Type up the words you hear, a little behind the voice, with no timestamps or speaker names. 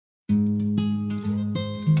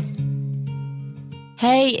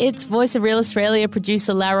Hey, it's Voice of Real Australia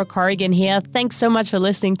producer Lara Corrigan here. Thanks so much for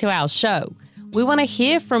listening to our show. We want to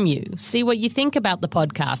hear from you, see what you think about the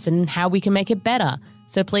podcast and how we can make it better.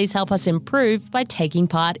 So please help us improve by taking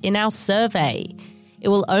part in our survey. It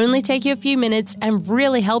will only take you a few minutes and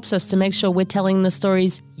really helps us to make sure we're telling the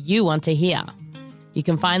stories you want to hear. You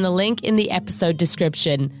can find the link in the episode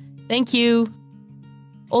description. Thank you.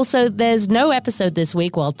 Also, there's no episode this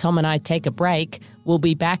week while Tom and I take a break. We'll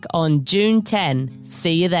be back on June 10.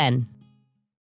 See you then.